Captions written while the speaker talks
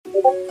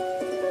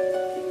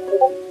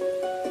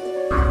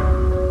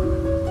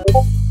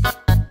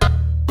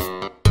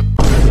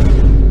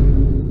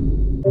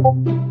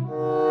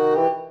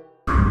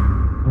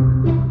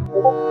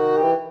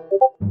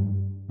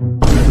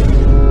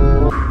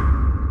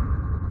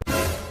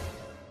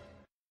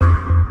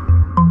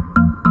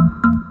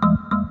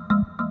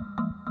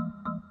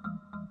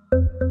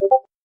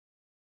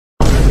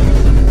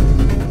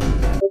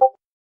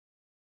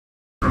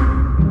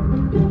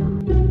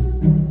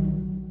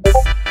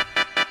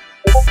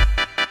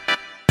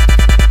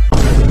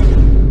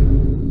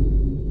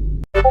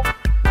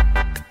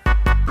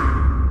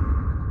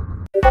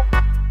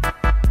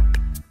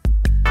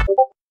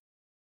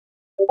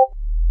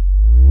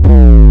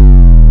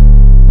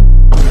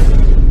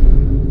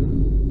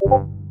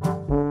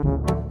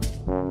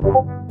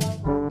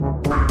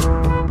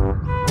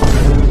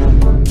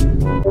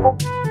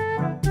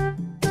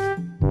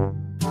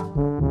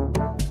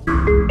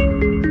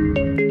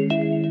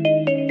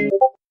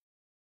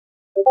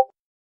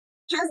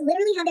Cows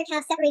literally have their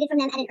calves separated from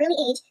them at an early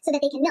age so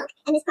that they can milk,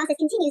 and this process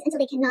continues until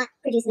they cannot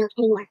produce milk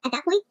anymore. At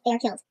that point, they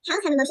are killed.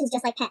 Cows have emotions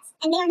just like pets,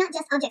 and they are not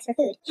just objects for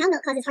food. Cow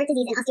milk causes heart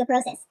disease and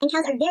osteoporosis, and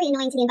cows are very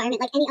annoying to the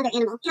environment like any other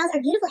animal. Cows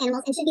are beautiful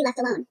animals and should be left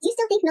alone. Do you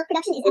still think milk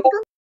production is ethical?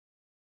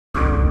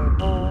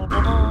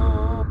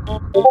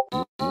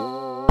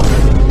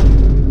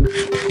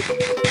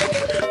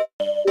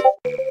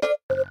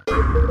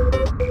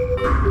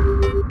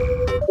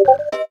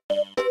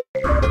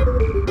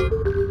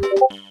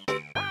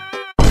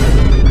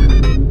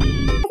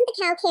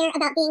 Cow care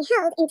about being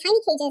held in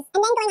tiny cages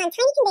and then going on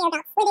tiny conveyor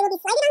belts where they will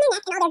be slided on their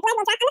neck and all their blood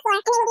will drop on the floor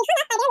and they will be hung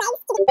up by their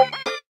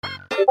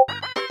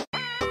legs to